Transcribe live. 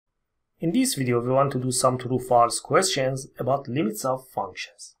In this video, we want to do some true-false questions about limits of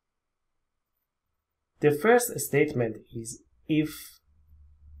functions. The first statement is if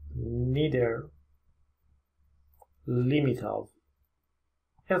neither limit of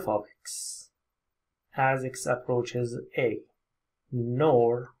f of x as x approaches a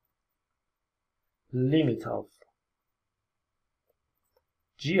nor limit of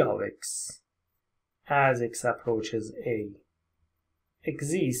g of x as x approaches a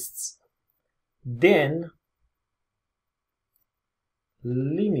exists, then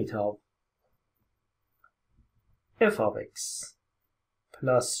limit of f of x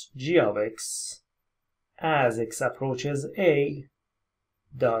plus g of x as x approaches a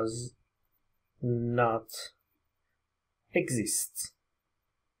does not exist.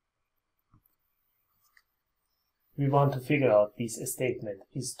 We want to figure out this statement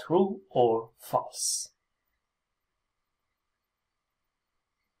is true or false.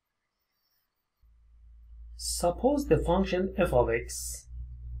 Suppose the function f of x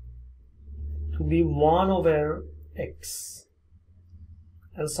to be 1 over x,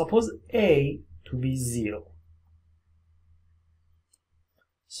 and suppose a to be 0.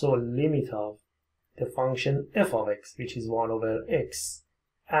 So limit of the function f of x, which is 1 over x,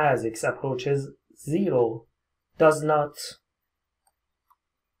 as x approaches 0, does not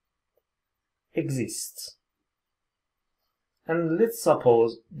exist. And let's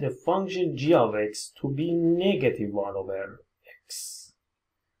suppose the function g of x to be negative 1 over x.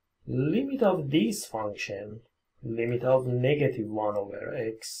 Limit of this function, limit of negative 1 over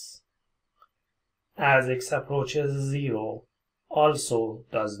x, as x approaches 0, also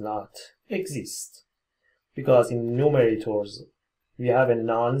does not exist. Because in numerators, we have a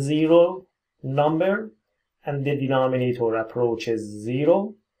non-zero number, and the denominator approaches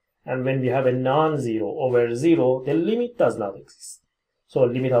 0. And when we have a non-zero over 0, the limit does not exist. So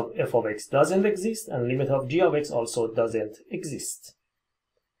limit of f of x doesn't exist, and limit of g of x also doesn't exist.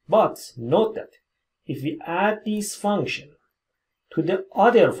 But note that if we add this function to the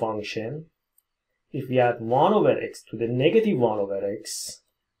other function, if we add 1 over x to the negative 1 over x,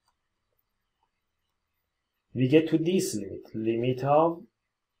 we get to this limit, limit of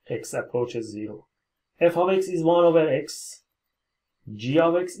x approaches 0. f of x is 1 over x, g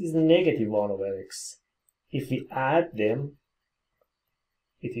of x is negative 1 over x. If we add them,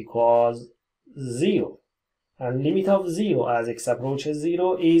 it equals 0. And limit of 0 as x approaches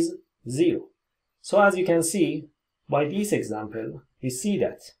 0 is 0. So as you can see, by this example, we see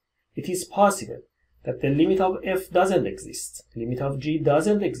that it is possible that the limit of f doesn't exist, limit of g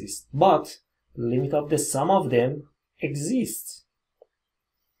doesn't exist, but limit of the sum of them exists.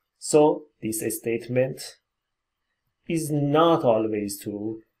 So this statement is not always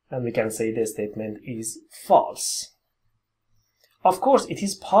true, and we can say the statement is false. Of course, it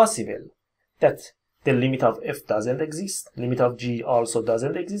is possible that the limit of f doesn't exist, limit of g also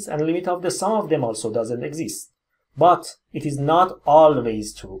doesn't exist, and limit of the sum of them also doesn't exist. But it is not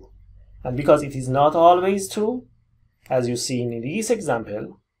always true. And because it is not always true, as you see in this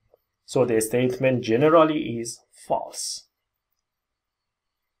example, so the statement generally is false.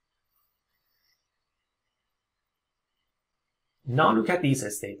 Now look at this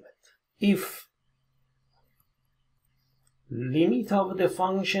statement. If limit of the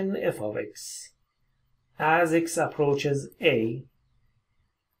function f of x as x approaches a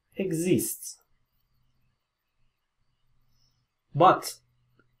exists, but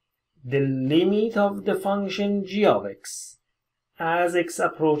the limit of the function g of x as x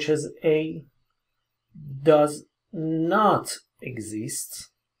approaches a does not exist,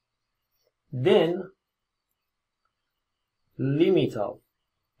 then limit of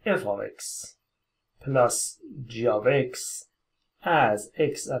f of x plus g of x as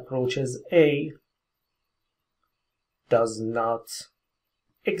x approaches a does not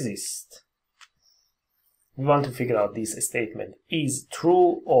exist. We want to figure out this statement is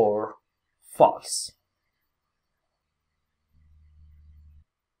true or false.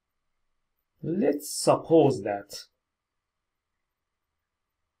 Let's suppose that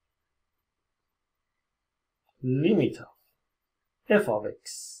limit of f of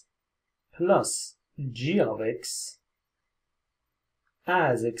x plus g of x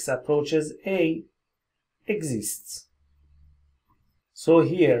as x approaches a exists. So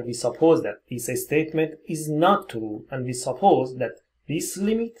here we suppose that this statement is not true, and we suppose that this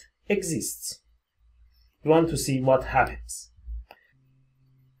limit exists. We want to see what happens.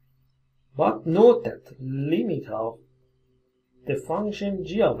 But note that limit of the function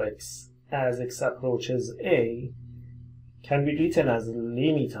g of x as x approaches a can be written as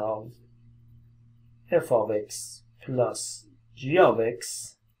limit of f of x plus g of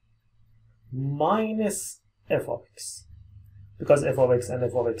x minus f of x. Because f of x and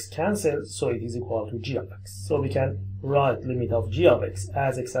f of x cancel, so it is equal to g of x. So we can write limit of g of x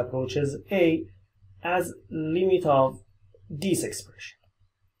as x approaches a as limit of this expression.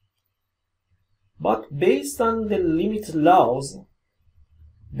 But based on the limit laws,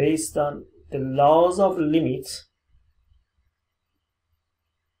 based on the laws of limit,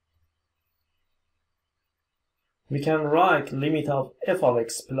 we can write limit of f of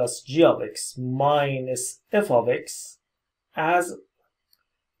x plus g of x minus f of x as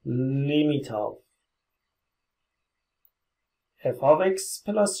limit of f of x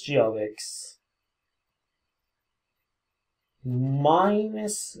plus g of x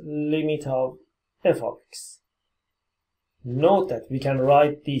minus limit of f of x. Note that we can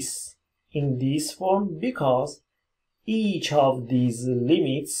write this in this form because each of these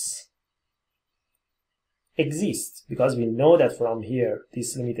limits exists, because we know that from here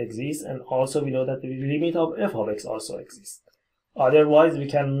this limit exists, and also we know that the limit of f of x also exists. Otherwise we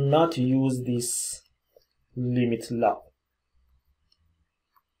cannot use this limit law.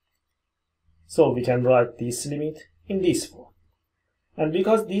 So we can write this limit in this form. And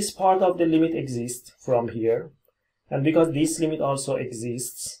because this part of the limit exists from here, and because this limit also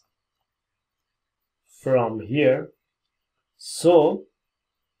exists from here, so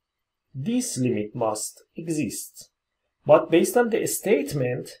this limit must exist. But based on the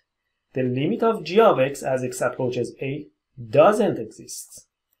statement, the limit of g of x as x approaches a doesn't exist.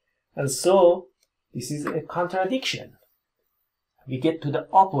 And so this is a contradiction. We get to the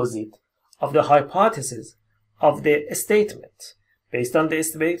opposite of the hypothesis of the statement. Based on the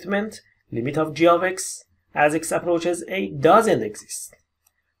statement, limit of g of x as x approaches a doesn't exist.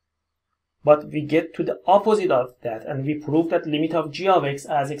 But we get to the opposite of that, and we prove that limit of g of x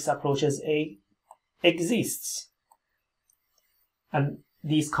as x approaches a exists. And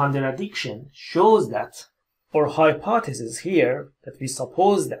this contradiction shows that our hypothesis here, that we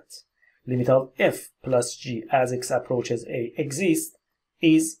suppose that limit of f plus g as x approaches a exists,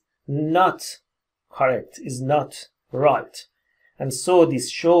 is not correct, is not right. And so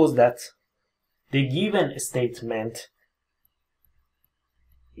this shows that the given statement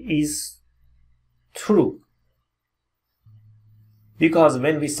is true. Because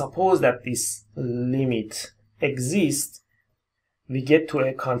when we suppose that this limit exists, we get to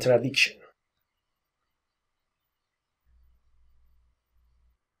a contradiction.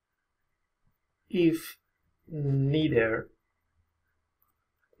 If neither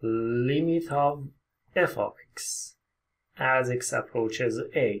limit of f of x as x approaches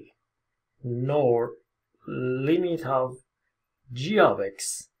a nor limit of g of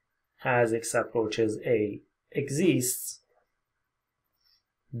x as x approaches a exists,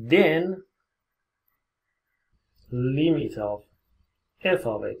 then limit of f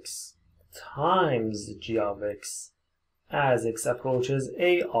of x times g of x as x approaches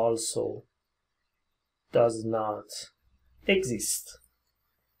a also does not exist.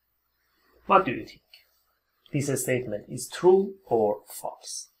 What do you think? This statement is true or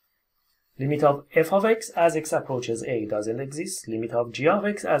false? Limit of f of x as x approaches a doesn't exist. Limit of g of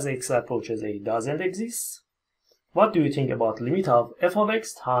x as x approaches a doesn't exist. What do you think about limit of f of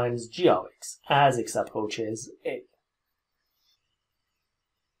x times g of x as x approaches a?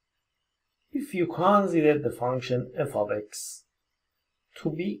 If you consider the function f of x to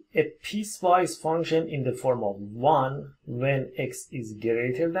be a piecewise function in the form of 1 when x is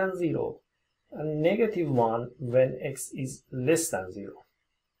greater than 0 and -1 when x is less than 0.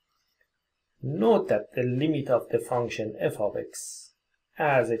 Note that the limit of the function f of x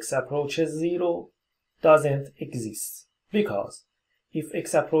as x approaches 0 doesn't exist, because if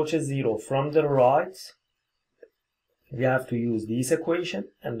x approaches 0 from the right, we have to use this equation,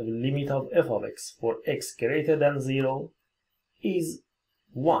 and the limit of f of x for x greater than 0 is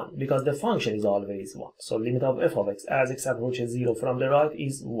 1, because the function is always 1. So limit of f of x as x approaches 0 from the right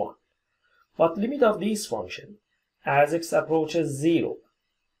is 1. But limit of this function as x approaches 0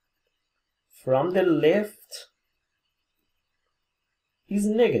 from the left is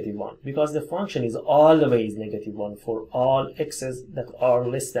 -1, because the function is always -1 for all x's that are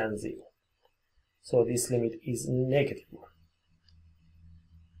less than 0. So this limit is -1.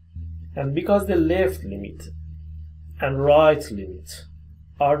 And because the left limit and right limit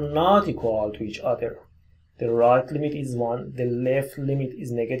are not equal to each other, the right limit is 1, the left limit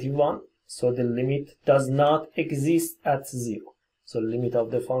is -1, so the limit does not exist at 0. So limit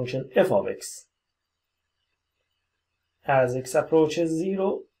of the function f of x as x approaches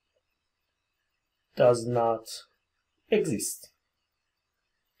 0 does not exist.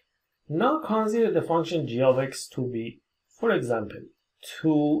 Now consider the function g of x to be, for example,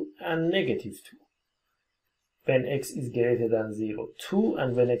 2 and negative 2. When x is greater than 0, 2,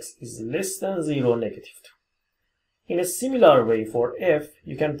 and when x is less than 0, negative 2. In a similar way for f,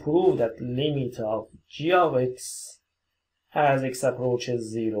 you can prove that limit of g of x as x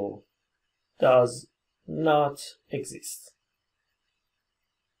approaches 0 does not exist.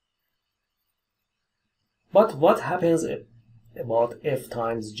 But what happens about f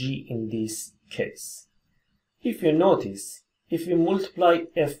times g in this case? If you notice, if we multiply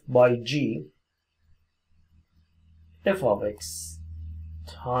f by g, f of x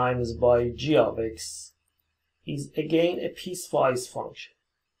times by g of x is again a piecewise function.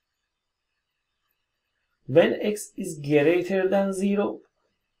 When x is greater than 0,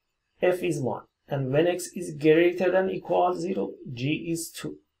 f is 1, and when x is greater than equal 0, g is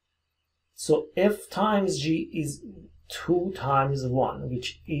 2. So f times g is 2 times 1,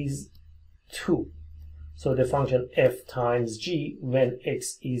 which is 2. So the function f times g when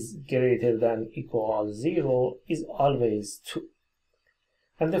x is greater than equal 0 is always 2.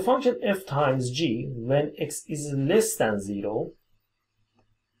 And the function f times g when x is less than 0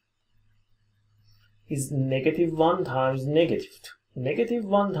 is negative 1 times negative 2. Negative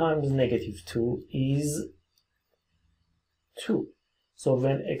 1 times negative 2 is 2. So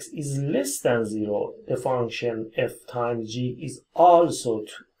when x is less than 0, the function f times g is also 2.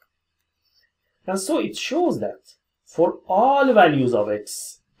 And so it shows that for all values of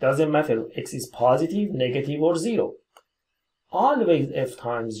x, doesn't matter if x is positive, negative, or 0, always f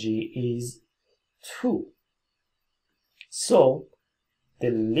times g is 2. So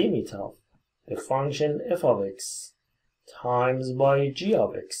the limit of the function f of x times by g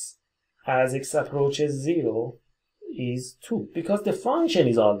of x as x approaches 0 is 2, because the function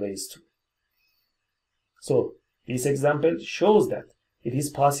is always 2. So this example shows that it is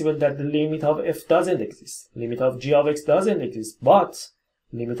possible that the limit of f doesn't exist, limit of g of x doesn't exist, but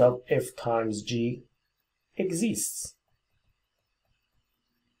limit of f times g exists.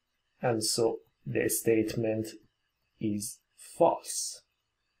 And so the statement is false.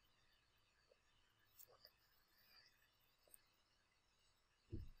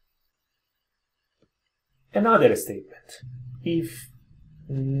 Another statement: if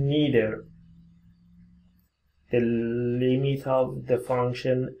neither the limit of the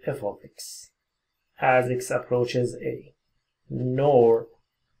function f of x as x approaches a nor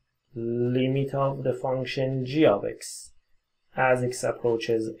limit of the function g of x as x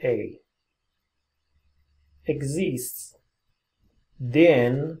approaches a exists,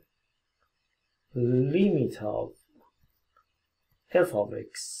 then limit of f of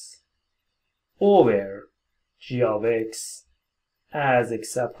x over g of x as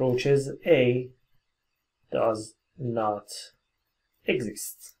x approaches a does not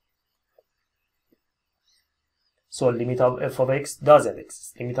exist. So limit of f of x doesn't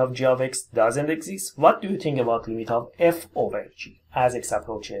exist. Limit of g of x doesn't exist. What do you think about limit of f over g as x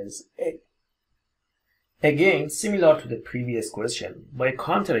approaches a? Again, similar to the previous question, by a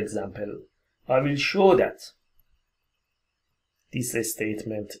counterexample, I will show that this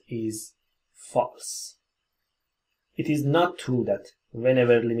statement is false. It is not true that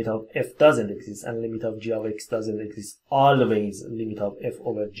whenever limit of f doesn't exist and limit of g of x doesn't exist, always limit of f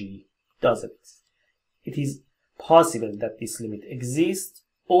over g doesn't exist. It is possible that this limit exists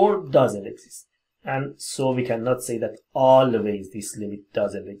or doesn't exist, and so we cannot say that always this limit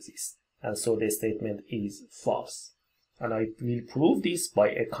doesn't exist, and so the statement is false. And I will prove this by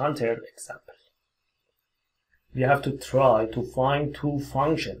a counter example. We have to try to find two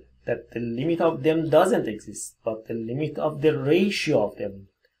functions that the limit of them doesn't exist, but the limit of the ratio of them,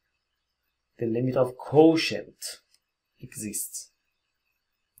 the limit of quotient, exists.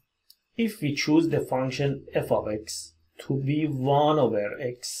 If we choose the function f of x to be 1 over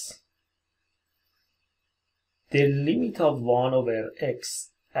x, the limit of 1 over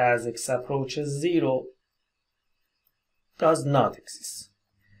x as x approaches 0 does not exist.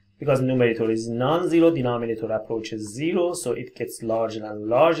 Because numerator is non-zero, denominator approaches 0, so it gets larger and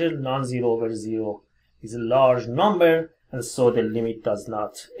larger. Non-zero over 0 is a large number, and so the limit does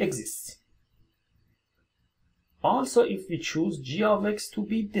not exist. Also, if we choose g of x to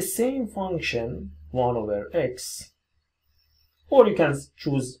be the same function, 1 over x, or you can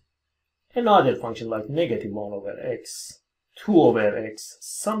choose another function like negative 1 over x, 2 over x,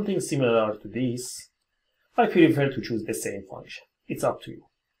 something similar to this, I prefer to choose the same function. It's up to you.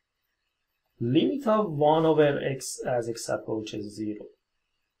 Limit of 1 over x as x approaches 0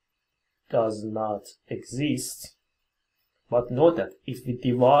 does not exist, but note that if we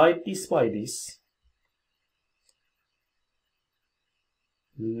divide this by this,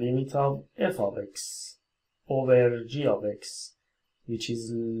 limit of f of x over g of x which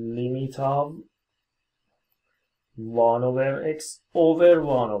is limit of 1 over x over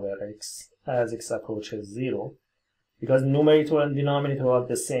 1 over x as x approaches 0. Because numerator and denominator are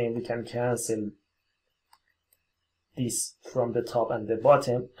the same, we can cancel this from the top and the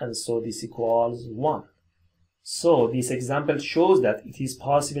bottom, and so this equals 1. So this example shows that it is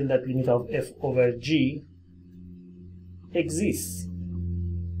possible that limit of f over g exists.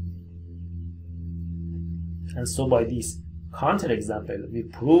 And so by this counterexample, we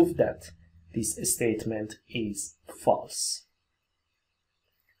prove that this statement is false.